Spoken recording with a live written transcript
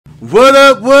What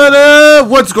up, what up?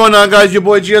 What's going on, guys? Your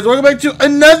boy GS. Welcome back to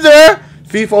another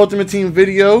FIFA Ultimate Team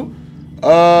video.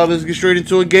 Let's get straight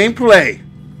into a gameplay.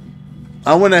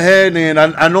 I went ahead and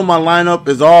I know my lineup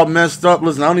is all messed up.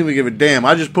 Listen, I don't even give a damn.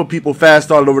 I just put people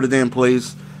fast all over the damn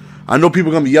place. I know people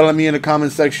are going to be yelling at me in the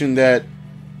comment section that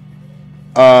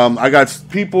I got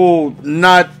people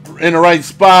not in the right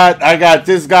spot. I got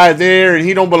this guy there and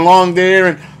he don't belong there.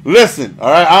 And listen, all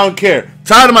right, I don't care.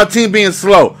 Tired of my team being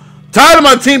slow. Tired of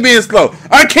my team being slow.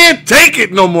 I can't take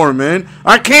it no more, man.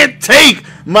 I can't take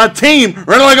my team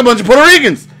running like a bunch of Puerto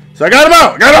Ricans. So I got them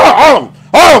out. I got them out.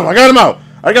 All of them. I got them out.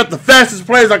 I got the fastest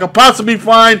players I could possibly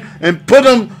find and put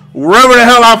them wherever the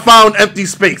hell I found empty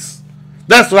space.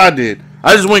 That's what I did.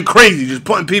 I just went crazy, just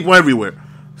putting people everywhere.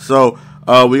 So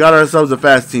we got ourselves a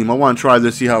fast team. I want to try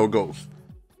this, see how it goes.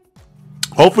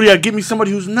 Hopefully I get me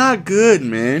somebody who's not good,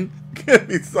 man. Get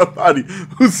me somebody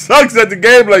who sucks at the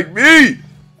game like me.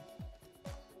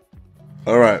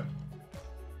 Alright.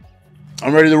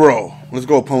 I'm ready to roll. Let's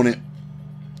go, opponent.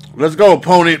 Let's go,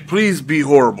 opponent. Please be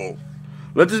horrible.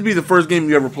 Let this be the first game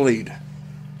you ever played.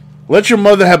 Let your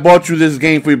mother have bought you this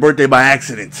game for your birthday by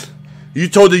accident. You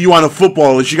told her you wanted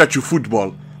football and she got you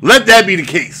football. Let that be the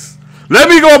case. Let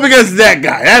me go up against that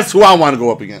guy. That's who I want to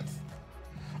go up against.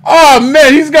 Oh,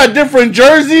 man. He's got different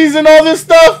jerseys and all this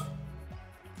stuff.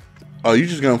 Oh, you're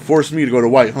just going to force me to go to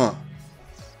white, huh?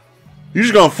 You're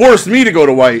just going to force me to go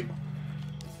to white.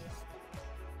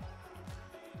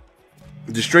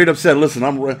 Just straight up said, listen,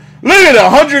 look at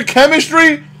 100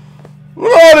 chemistry.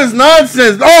 Look at all this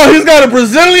nonsense. Oh, he's got a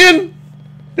Brazilian.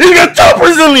 He's got 2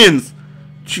 Brazilians.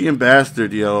 Cheating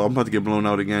bastard, yo. I'm about to get blown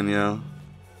out again, yo.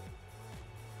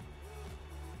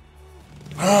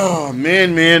 Oh, man.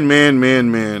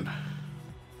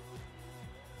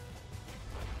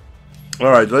 All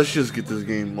right, let's just get this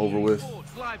game over with.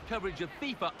 Live coverage of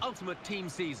FIFA Ultimate Team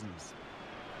seasons.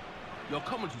 Your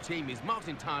commentary team is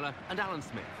Martin Tyler and Alan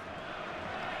Smith.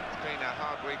 It's been a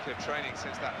hard week of training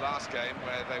since that last game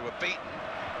where they were beaten.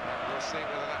 We'll see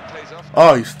whether that pays off.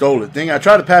 Oh, he stole it. Dang, I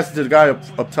tried to pass it to the guy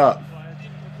up top.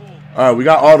 All right, we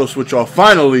got auto switch off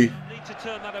finally.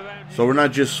 So we're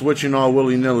not just switching all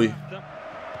willy-nilly.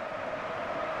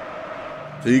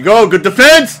 There you go. Good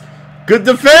defense. Good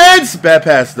defense. Bad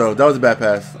pass, though. That was a bad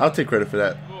pass. I'll take credit for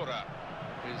that.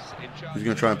 He's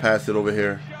going to try and pass it over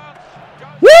here.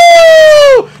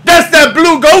 Woo! That's that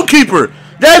blue goalkeeper.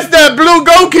 That's that blue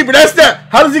goalkeeper. That's that.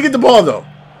 How does he get the ball, though?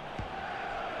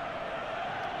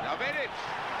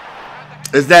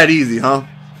 It's that easy, huh?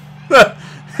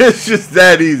 It's just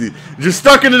that easy. Just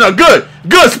stuck it in a good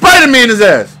Spider-Man his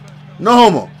ass. No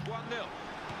homo.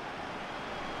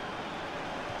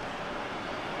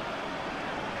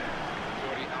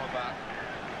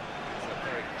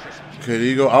 Okay, there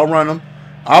you go. I'll run him.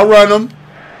 Here's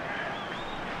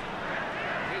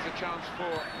a chance for,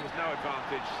 there was no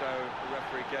advantage, so the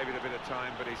referee gave it a bit of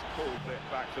time, but he's pulled it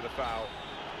back for the foul.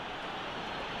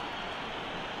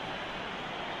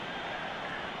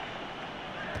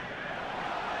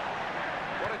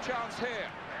 What a chance here.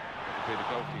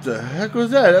 The heck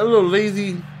was that? That little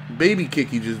lazy baby kick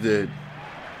he just did.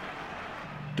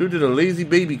 Dude did a lazy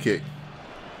baby kick.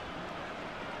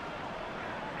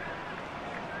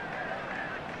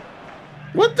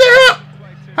 What the hell?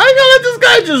 How you gonna let this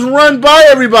guy just run by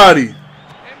everybody? In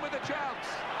with a chance.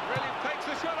 Really takes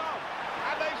the shot off.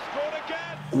 And they scored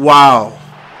again. Wow.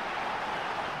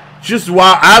 Just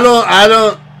wow. I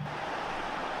don't.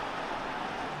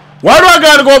 Why do I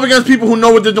gotta go up against people who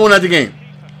know what they're doing at the game?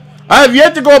 I have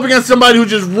yet to go up against somebody who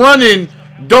just running,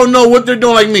 don't know what they're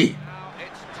doing like me. Now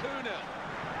it's 2-0.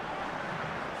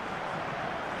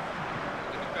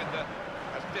 The defender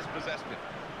has dispossessed him.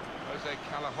 Jose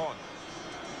Callahan.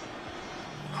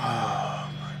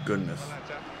 Oh my goodness.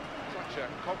 Such a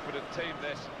confident team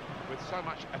this, with so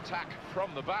much attack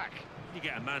from the back. You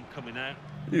get a man coming out.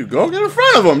 There you go. Get in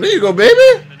front of him. There you go,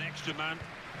 baby. An extra man.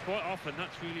 Quite often,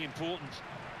 that's really important.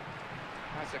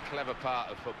 That's a clever part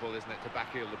of football, isn't it, to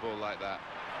backheel the ball like that.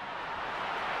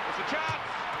 It's a chance.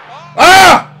 Oh!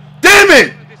 Ah! Damn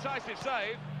it! A decisive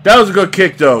save. That was a good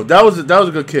kick, though. That was a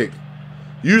good kick.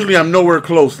 Usually, I'm nowhere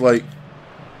close. Like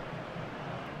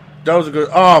that was a good.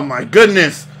 Oh my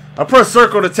goodness! I pressed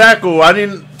circle to tackle. I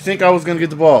didn't think I was gonna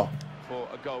get the ball. For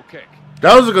a goal kick.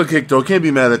 That was a good kick, though. Can't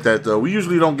be mad at that, though. We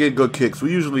usually don't get good kicks.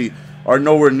 We usually are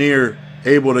nowhere near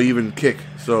able to even kick.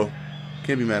 So,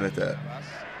 can't be mad at that.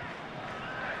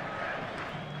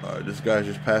 All right, this guy's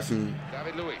just passing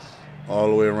all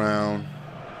the way around.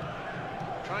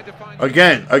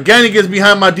 Again, he gets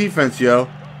behind my defense, yo.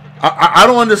 I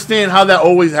don't understand how that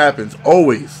always happens.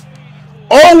 Always.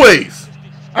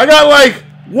 I got like,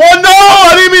 what? No,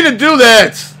 I didn't mean to do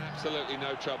that. Absolutely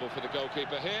no trouble for the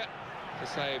goalkeeper here to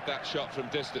save that shot from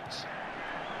distance.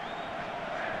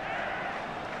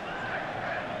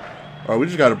 All right, we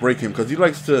just got to break him because he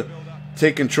likes to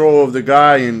take control of the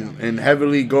guy and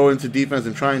heavily go into defense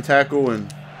and try and tackle.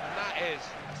 And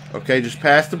okay, just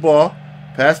pass the ball.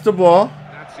 Pass the ball.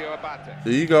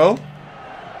 There you go.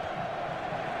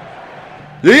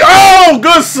 Oh,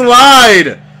 good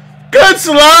slide. Good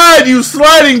slide, you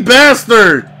sliding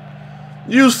bastard.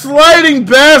 You sliding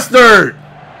bastard.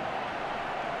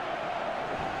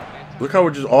 Look how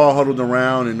we're just all huddled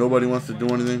around and nobody wants to do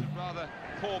anything. Rather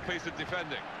poor piece of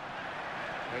defending.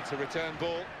 It's a return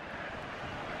ball.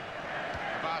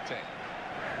 M.U.T.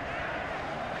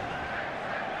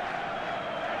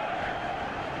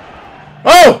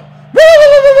 Oh!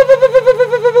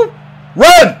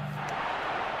 Run!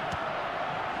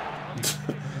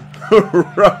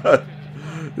 Run!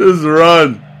 Just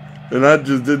run. And I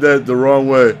just did that the wrong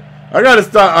way. I gotta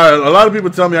stop. All right, a lot of people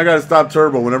tell me I gotta stop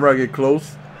turbo whenever I get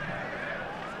close.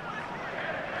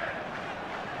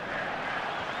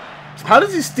 How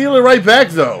does he steal it right back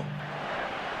though?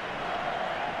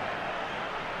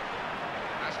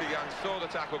 Ashley Young saw the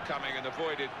tackle coming and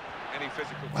avoided any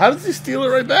physical. How does he steal it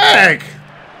right back?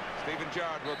 Steven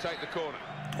Gerrard will take the corner.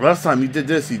 Last time he did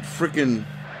this, he freaking.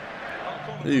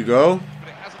 There you go. But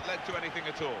it hasn't led to anything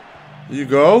at all. There you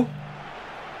go.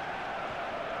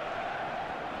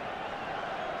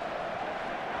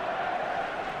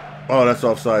 Oh, that's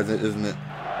offside, isn't it?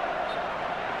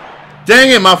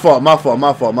 Dang it, my fault, my fault,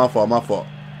 my fault, my fault, my fault.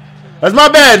 That's my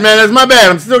bad, man. That's my bad.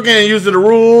 I'm still getting used to the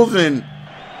rules and.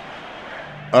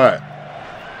 All right.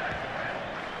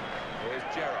 Here's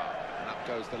Gerrard, and up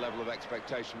goes the level of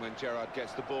expectation when Gerrard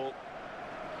gets the ball.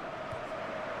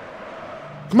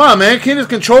 Come on, man. Can't his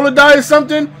controller die or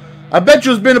something? I bet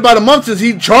you it's been about a month since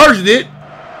he charged it. Some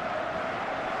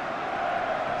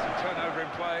turnover in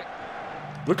play.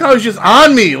 Look how he's just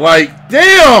on me. Like,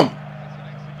 damn.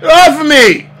 Get off of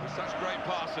me. With such great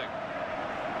passing.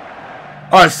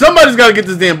 All right, somebody's got to get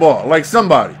this damn ball. Like,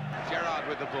 somebody. Gerrard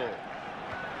with the ball.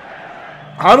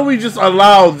 How do we just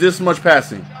allow this much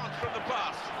passing? Chance from the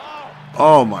pass.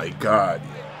 Oh, my God.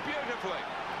 Beautifully.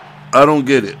 I don't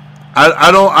get it.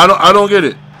 I don't get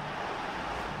it.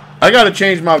 I gotta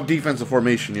change my defensive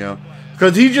formation, yo.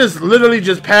 Because he just literally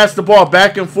just passed the ball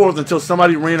back and forth until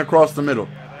somebody ran across the middle.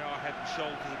 Yeah, they are head and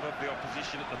shoulders above the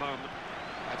opposition at the moment.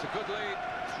 That's a good lead.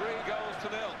 3-0. It's a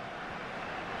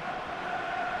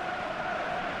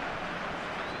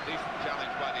decent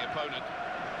challenge by the opponent.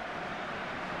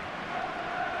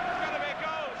 It's going to be a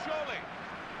goal, surely.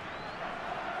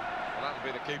 Well, that'll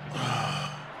be the keeper's.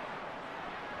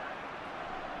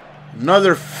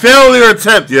 Another failure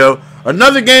attempt, yo.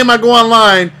 Another game I go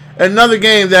online. Another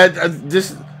game that I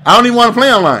don't even want to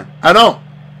play online. I don't.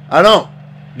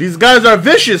 These guys are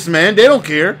vicious, man. They don't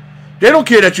care. They don't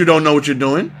care that you don't know what you're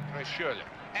doing. Surely.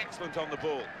 Excellent on the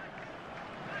ball.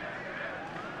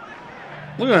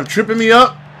 Look at him tripping me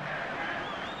up.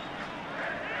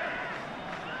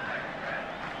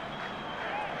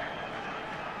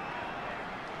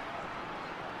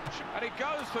 And it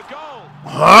goes for goal.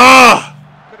 Ah!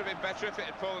 Could have been better if it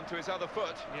had fallen to his other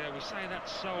foot. Yeah, we say that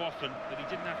so often, but he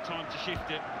didn't have time to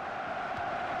shift it.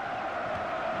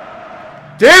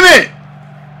 Damn it!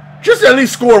 Just at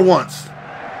least score once.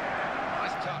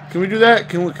 Nice touch. Can we do that?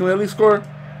 Can we at least score?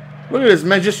 Look at this,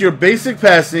 man. Just your basic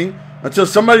passing until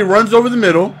somebody runs over the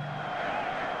middle.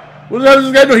 What the hell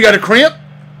does this guy do? He got a cramp?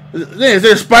 Is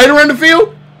there a spider in the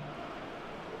field?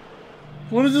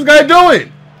 What is this guy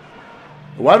doing?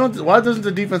 Why doesn't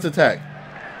the defense attack?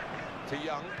 To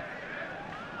Young.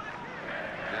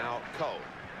 Now Cole.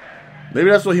 Maybe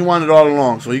that's what he wanted all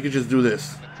along, so he could just do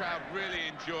this. The crowd really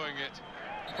enjoying it.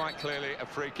 Quite clearly a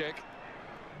free kick.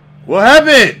 What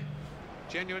happened?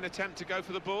 Genuine attempt to go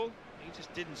for the ball. He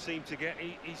just didn't seem to get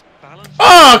his balance.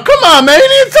 Oh, come on, man. He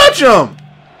didn't touch him.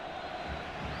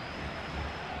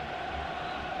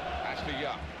 Ashley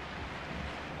Young.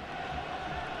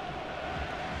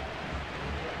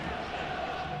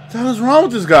 What the hell is wrong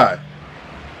with this guy?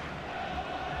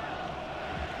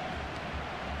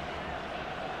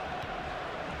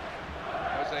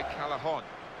 Jose Callahan.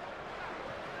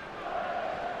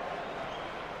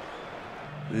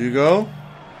 There you go.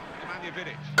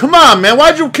 Donovan-Fifa. Come on, man.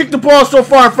 Why'd you kick the ball so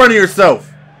far in front of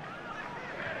yourself?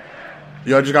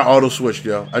 Yo, I just got auto-switched,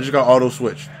 yo. I just got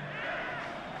auto-switched.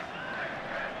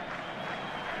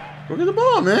 Look at the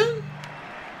ball, man.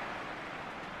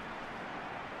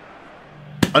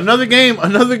 Another game,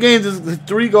 just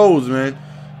 3 goals, man.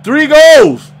 3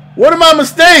 goals. What are my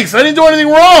mistakes? I didn't do anything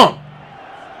wrong.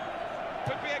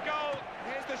 Could be a goal.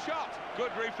 Here's the shot.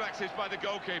 Good reflexes by the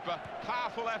goalkeeper.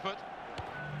 Powerful effort.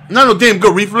 Not no damn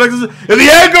good reflexes. If he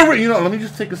had good, you know, let me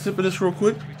just take a sip of this real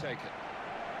quick. Retake it.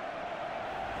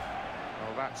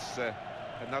 Oh, that's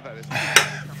another.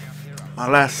 My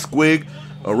last squig,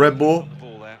 a Red Bull.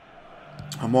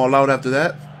 I'm all out after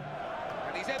that.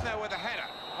 And he's in there with a header.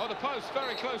 Oh, the post,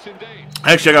 very close indeed.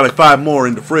 Actually, I got like 5 more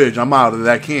in the fridge. I'm out of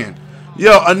that can.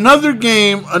 Yo, another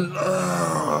game. An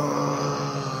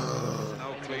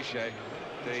old cliche.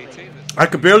 The team I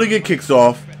could barely get kicks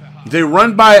off. They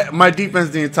run by my defense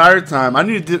the entire time. I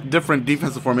need a different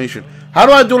defensive formation. How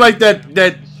do I do like that?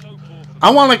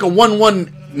 I want like a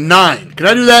 1-1-9. Can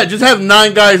I do that? Just have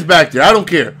 9 guys back there. I don't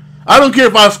care. I don't care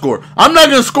if I score. I'm not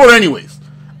going to score anyways.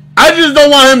 I just don't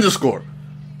want him to score.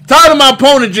 Tired of my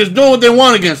opponent just doing what they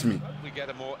want against me. we get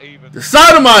a more even. They're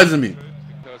sodomizing me.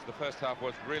 Because the first half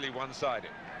was really one-sided.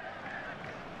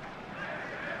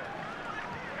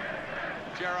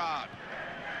 Gerrard.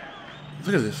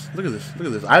 Look at this. Look at this. Look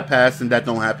at this. I pass and that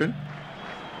don't happen.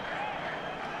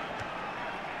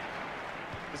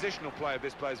 Positional play of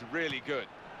this player is really good.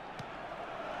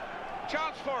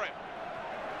 Chance for him.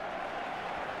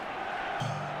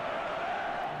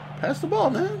 Pass the ball,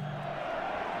 man.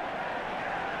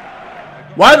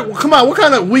 Why? Come on. What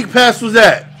kind of weak pass was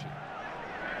that?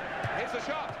 Here's the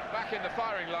shot. Back in the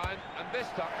firing line. And this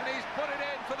time, and he's put it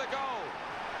in for the goal.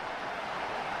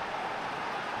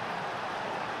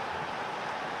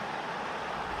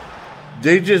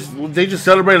 They just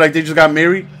celebrate like they just got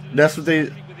married. That's what they.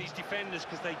 With these defenders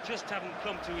because they just haven't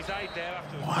come to his aid there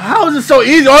after. How is it so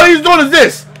easy? All he's doing is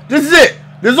this. This is it.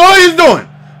 This is all he's doing.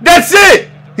 That's it.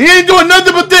 He ain't doing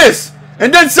nothing but this.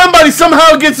 And then somebody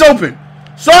somehow gets open.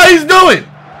 That's all he's doing.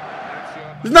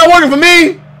 It's not working for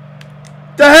me.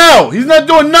 The hell? He's not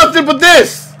doing nothing but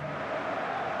this.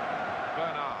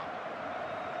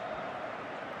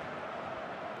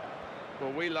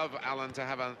 Well, we love Alan to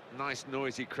have a nice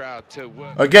noisy crowd to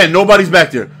work. Again, nobody's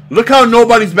back there. Look how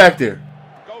nobody's back there.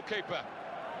 Goalkeeper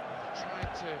trying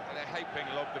to. They hate being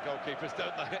lobbed, the goalkeepers,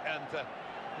 don't they? And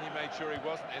he made sure he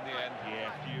wasn't in the end.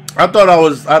 Yeah. I thought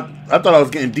I was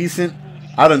getting decent.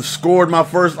 I done scored my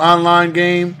first online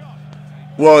game.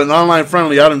 Well, an online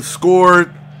friendly. I done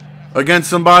scored against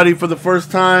somebody for the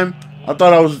first time. I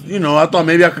thought I was, I thought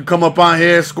maybe I could come up on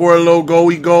here, score a little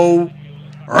goalie goal.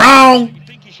 Wrong. I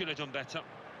think he should have done better.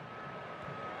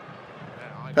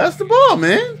 Pass the ball,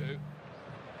 man.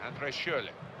 Andre Schürrle.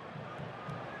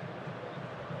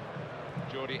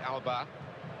 Jordi Alba.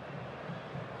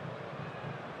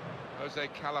 Jose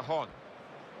Callahan.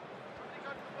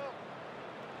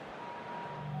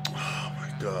 Oh my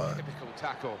God. Typical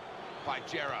tackle by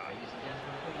Gerrard.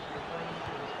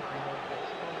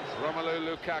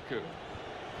 Romelu Lukaku.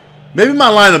 Maybe my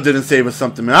lineup didn't save us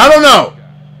something, man. I don't know.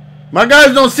 My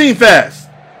guys don't seem fast.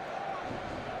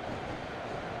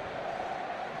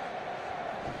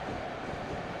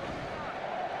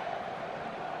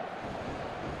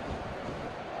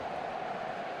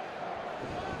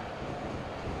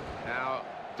 Now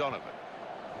Donovan.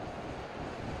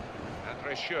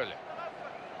 Andre Schürrle.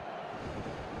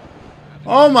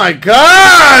 Oh my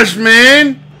gosh,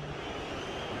 man.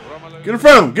 Get in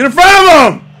front of him. Get in front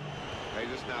of him.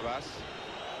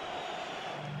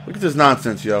 Look at this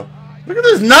nonsense, yo. Look at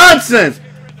this nonsense.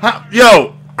 How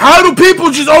do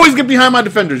people just always get behind my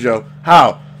defenders, yo?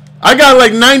 How? I got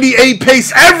like 98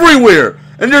 pace everywhere,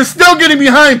 and they're still getting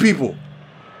behind people.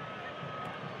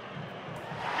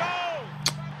 Goal!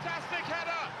 Fantastic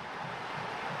header!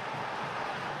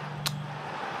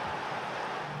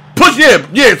 Push,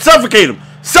 yeah, suffocate him.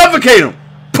 Suffocate him.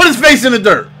 Put his face in the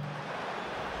dirt.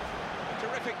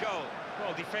 Terrific goal.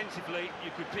 Well, defensively,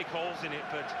 you could pick holes in it,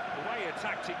 but the way he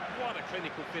attacked it, what a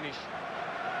clinical finish.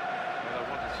 Well, I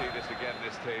want to see this again,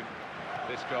 this team.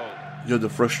 This goal. Yo, the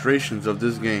frustrations of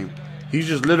this game. He's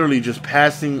just literally just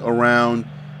passing around.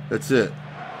 That's it.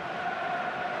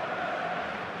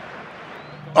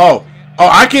 Oh,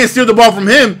 I can't steal the ball from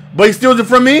him, but he steals it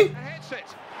from me? And hits it.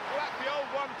 Like the old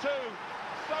 1-2.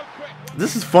 So quick.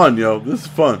 This is fun, yo. This is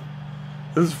fun.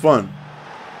 This is fun.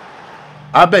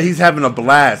 I bet he's having a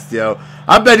blast, yo.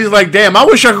 I bet he's like, damn, I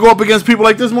wish I could go up against people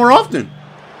like this more often.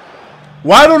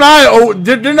 Why don't I? Oh,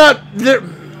 they're not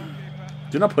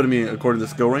putting me according to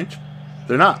skill range.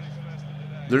 They're not.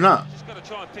 They're not. He's got to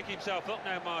try and pick himself up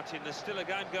now, Martin. There's still a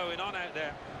game going on out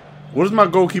there. What is my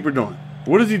goalkeeper doing?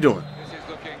 What is he doing? This is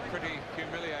looking pretty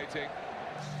humiliating.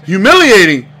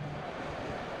 Humiliating?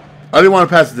 I didn't want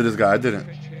to pass it to this guy. I didn't.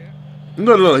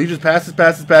 Look. He just passes.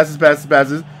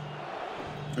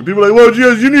 And people are like, well,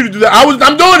 you need to do that.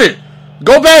 I'm doing it.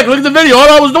 Go back. Look at the video. All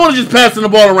I was doing is just passing the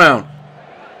ball around.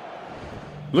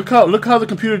 Look how the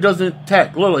computer doesn't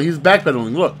tack. Look, he's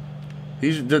backpedaling. Look.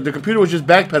 The computer was just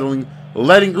backpedaling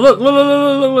letting look.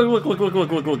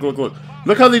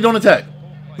 Look how they don't attack.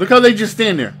 Look how they just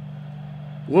stand there.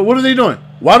 What are they doing?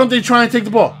 Why don't they try and take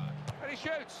the ball? And he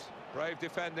shoots. Brave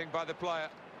defending by the player.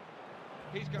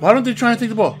 Why don't they try and take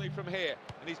the ball? From here,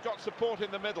 and he's got support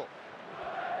in the middle.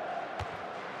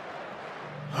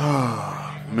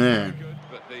 Oh, man.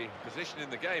 But the position in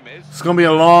the game is... It's going to be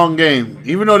a long game.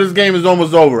 Even though this game is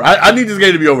almost over. I need this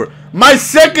game to be over. My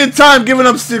second time giving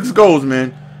up 6 goals,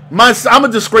 man. I'm a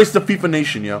disgrace to FIFA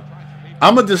Nation, yo.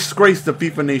 I'm a disgrace to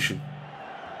FIFA Nation.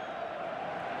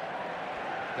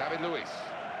 David Luiz.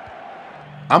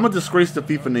 I'm a disgrace to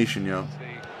FIFA Nation, yo.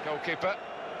 The goalkeeper.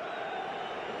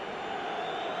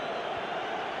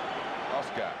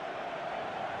 Oscar.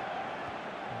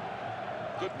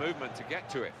 Good movement to get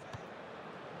to it.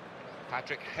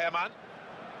 Patrick Herrmann.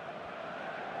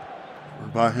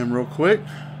 By him real quick.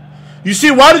 You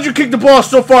see, why did you kick the ball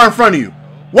so far in front of you?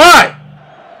 Why?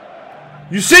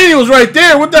 You see he was right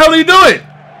there. What the hell are you doing?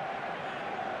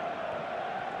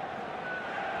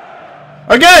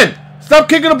 Again, stop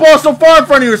kicking the ball so far in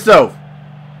front of yourself.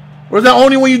 Or is that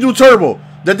only when you do turbo?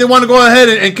 That they want to go ahead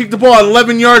and kick the ball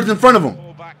 11 yards in front of them?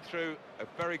 Ball back through a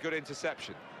very good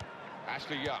interception.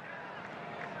 Ashley Young.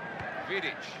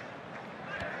 Vidic.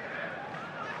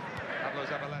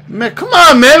 Man, come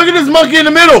on, man. Look at this monkey in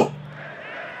the middle.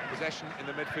 Possession in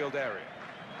the midfield area.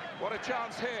 What a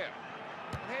chance here.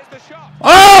 And here's the shot.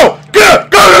 Oh! Go!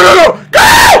 Go!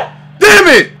 Go! Damn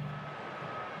it!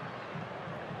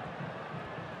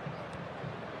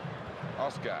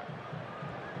 Oscar.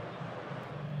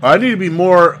 I need to be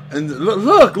more. And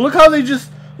look how they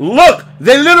just look.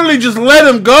 They literally just let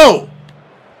him go.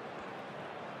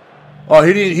 Oh,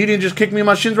 he didn't just kick me in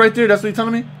my shins right there. That's what you're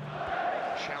telling me.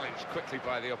 Challenged quickly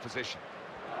by the opposition.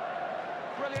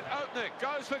 Brilliant opening.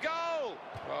 Goes for goal.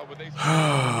 Well, with these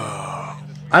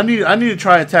I need to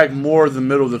try and attack more of the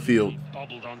middle of the field.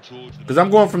 Because I'm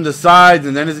going from the sides,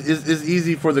 and then it's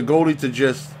easy for the goalie to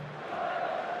just.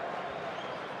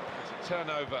 It's a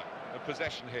turnover of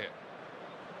possession here.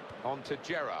 On to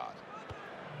Gerrard.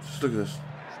 Just look at this.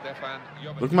 Stefan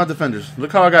Jovic. Look at my defenders.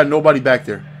 Look how I got nobody back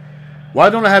there. Why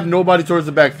don't I have nobody towards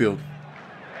the backfield?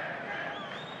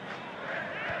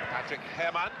 Patrick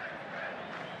Herrmann.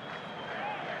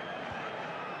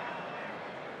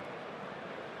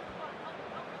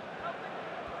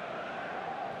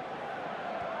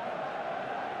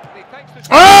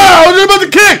 Oh, I was about to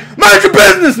kick! Mind your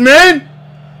business, man!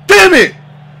 Damn it!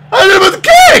 I was about to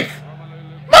kick!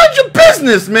 Mind your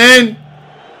business, man!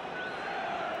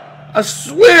 I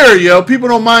swear, yo, people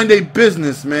don't mind their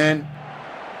business, man.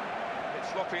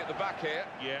 It's sloppy at the back here.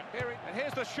 Yeah. And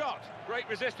here's the shot. Great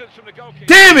resistance from the goalkeeper.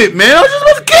 Damn it, man! I was just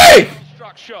about to kick!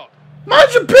 Struck shot.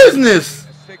 Mind your business!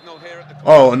 A signal here at the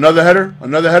Oh, another header?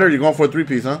 Another header? You're going for a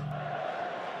 3-piece, huh?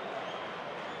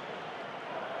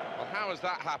 Well, how has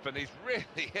that happened? He's really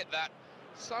hit that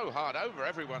so hard over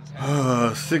everyone's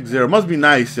head. 6-0. Must be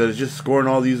nice, just scoring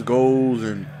all these goals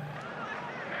and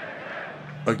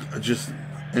just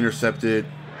intercepted.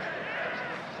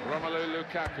 Romelu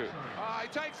Lukaku. He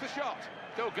takes the shot.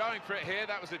 Still going for it here.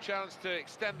 That was a chance to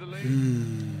extend the lead.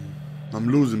 I'm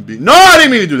losing beat. No, I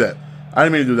didn't mean to do that. I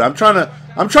didn't mean to do that.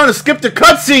 I'm trying to skip the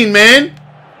cutscene, man.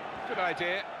 Good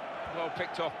idea. Well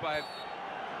picked off by him.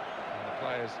 And the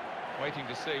players waiting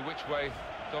to see which way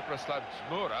Dobrislav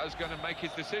Zmura is going to make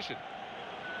his decision.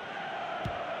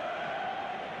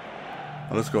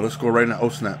 Oh, let's go. Let's go right now. Oh,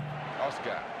 snap.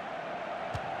 Oscar.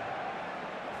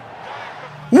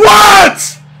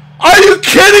 What? Are you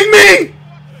kidding me?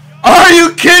 Are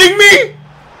you kidding me?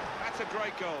 That's a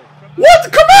great goal.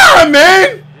 What? Come on, man.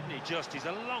 Didn't he just? He's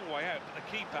a long way out, but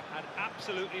the keeper had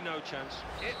absolutely no chance.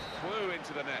 It flew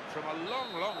into the net from a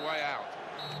long, long way out.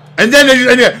 And then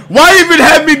why even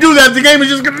have me do that? The game is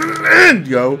just going to end,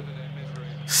 yo.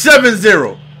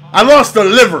 7-0. I lost the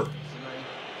liver.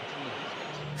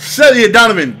 Yeah,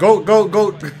 Donovan, go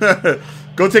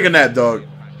go take a nap, dog.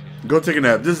 Go take a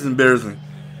nap. This is embarrassing.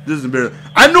 This is embarrassing.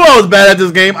 I knew I was bad at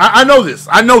this game. I know this.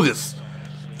 I know this.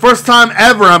 First time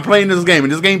ever I'm playing this game,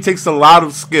 and this game takes a lot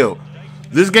of skill.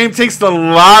 This game takes a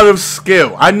lot of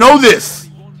skill. I know this.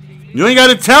 You ain't got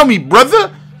to tell me,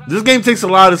 brother. This game takes a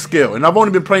lot of skill, and I've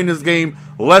only been playing this game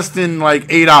less than like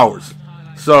 8 hours.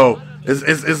 So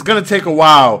it's gonna take a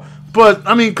while. But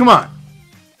I mean, come on.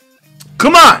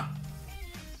 Come on.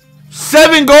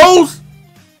 7 goals?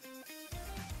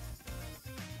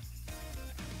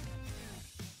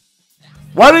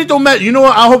 Why didn't don't matter? You know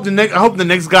what? I hope the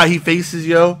next guy he faces,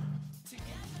 yo,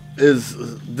 is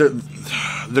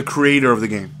the creator of the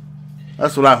game.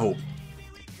 That's what I hope.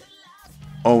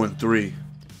 0-3.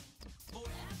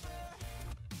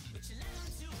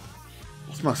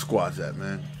 What's my squads at,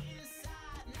 man?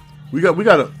 We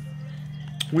gotta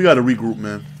regroup,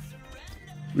 man.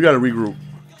 We gotta regroup.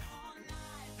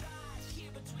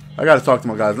 I gotta talk to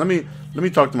my guys. Let me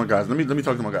talk to my guys. Let me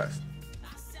talk to my guys.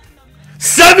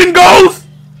 7 goals?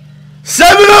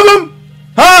 7 of them?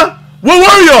 Huh? Where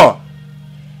were y'all?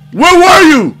 Where were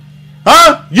you?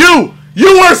 Huh? You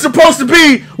weren't supposed to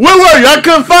be. Where were you? I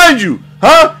couldn't find you.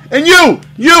 Huh? And you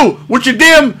with your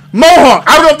damn mohawk.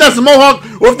 I don't know if that's a mohawk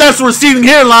or if that's a receding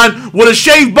hairline with a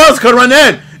shaved buzz cut around the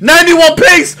end. 91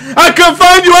 pace. I couldn't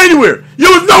find you anywhere.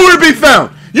 You was nowhere to be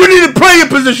found. You need to play your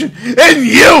position. And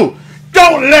you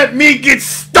don't let me get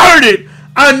started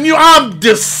on you. I'm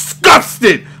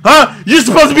disgusted. Huh? You're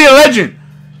supposed to be a legend.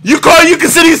 You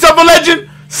consider yourself a legend?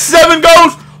 7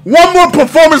 goals? One more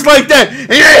performance like that, and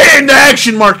you're hitting the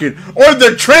action market or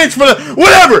the transfer,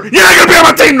 whatever. You're not gonna be on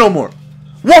my team no more.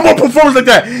 One more performance like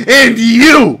that, and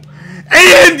you,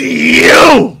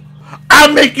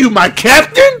 I make you my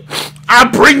captain. I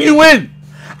bring you in.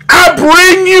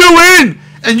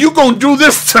 And you gonna do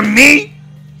this to me?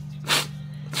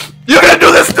 You're gonna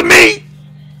do this to me?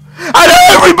 Out of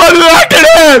everybody that I could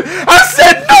have, I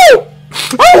said no.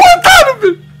 I want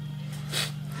Donovan.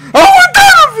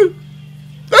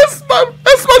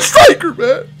 That's my striker,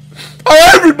 man. Out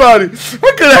of everybody I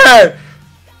could have had.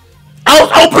 I was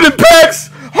opening packs,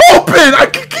 hoping I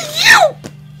could get you.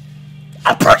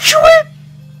 I brought you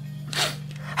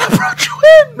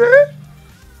in, man.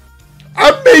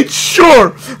 I made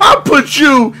sure I put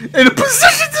you in a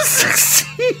position to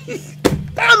succeed.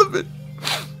 Donovan.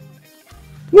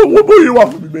 What more do you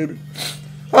want from me, baby?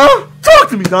 Huh? Talk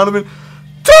to me, Donovan.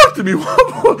 Talk to me.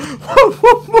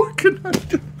 What more can I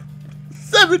do?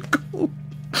 7 goals.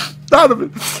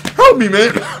 Donovan, help me,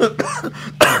 man.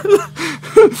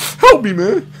 Help me,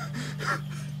 man.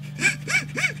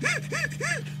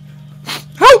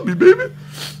 Help me, baby.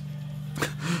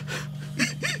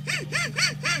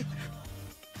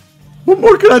 What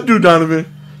more can I do, Donovan?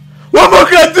 What more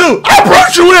can I do? I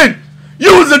brought you in.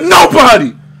 You was a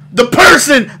nobody. The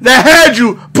person that had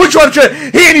you, put you on the train,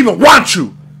 he didn't even want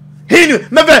you. Matter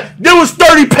of fact, there was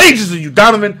 30 pages of you,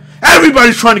 Donovan.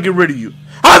 Everybody's trying to get rid of you.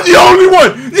 I'm the only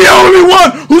one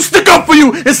who stick up for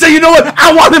you and say, you know what,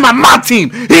 I want him on my team.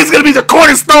 He's going to be the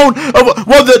cornerstone of,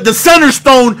 well, the center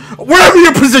stone, wherever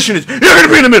your position is. You're going to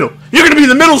be in the middle. You're going to be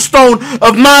the middle stone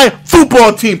of my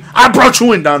football team. I brought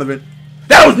you in, Donovan.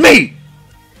 That was me.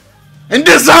 And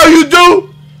this is how you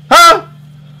do? Huh?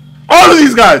 All of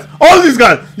these guys,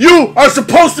 you are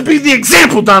supposed to be the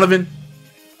example, Donovan.